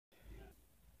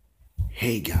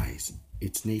Hey guys,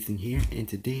 it's Nathan here, and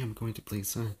today I'm going to play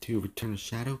Sonic 2 Return of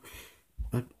Shadow,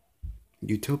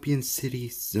 Utopian City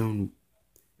Zone,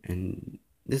 and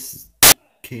this is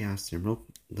Chaos Emerald,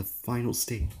 the final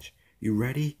stage. You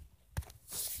ready?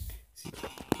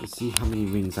 Let's see how many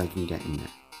rings I can get in there.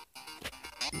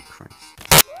 Oh Christ.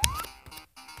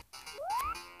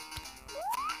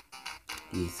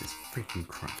 Jesus freaking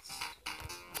Christ.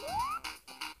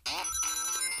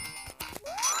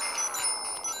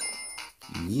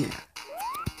 Yeah.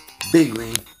 Big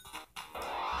ring.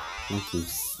 Like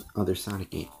the other Sonic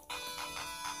game.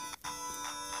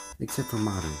 Except for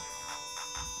modern.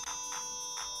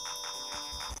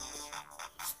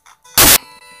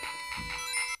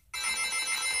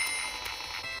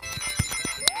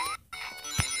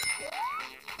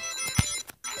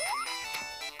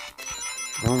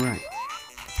 Alright.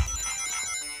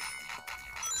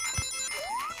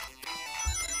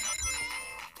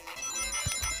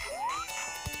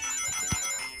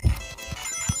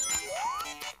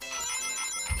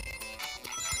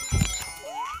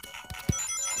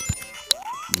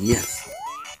 Yes.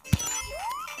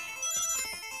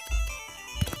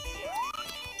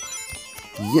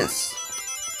 Yes.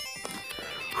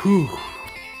 Whew.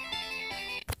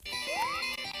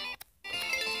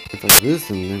 If I lose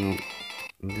them, then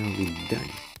I'll be done.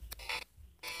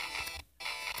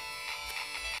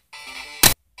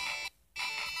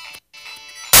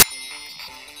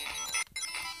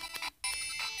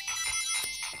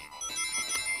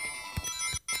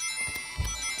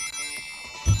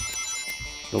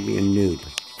 Don't be a noob.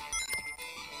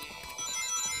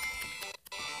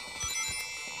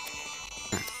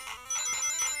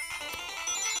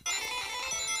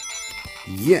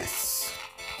 Yes!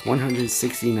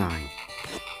 169.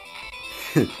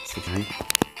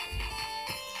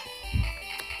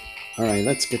 Alright,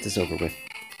 let's get this over with.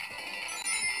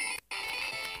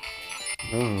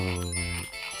 Oh.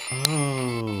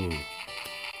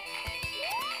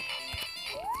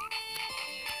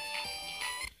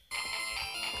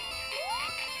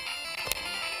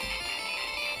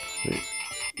 Wait,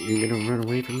 you're gonna run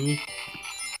away from me?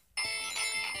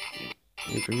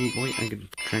 Wait for me, boy. I'm gonna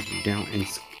track you down and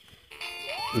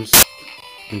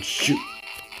shoot.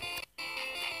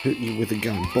 Hit you with a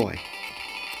gun, boy.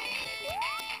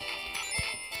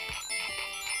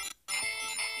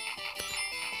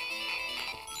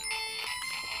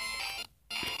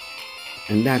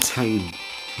 And that's how you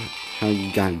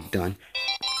got it done.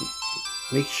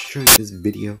 Make sure this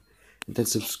video and then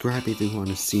subscribe if you want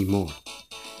to see more.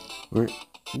 Or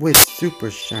with Super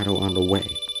Shadow on the way.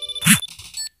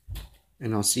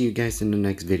 And I'll see you guys in the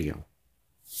next video.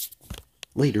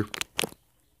 Later.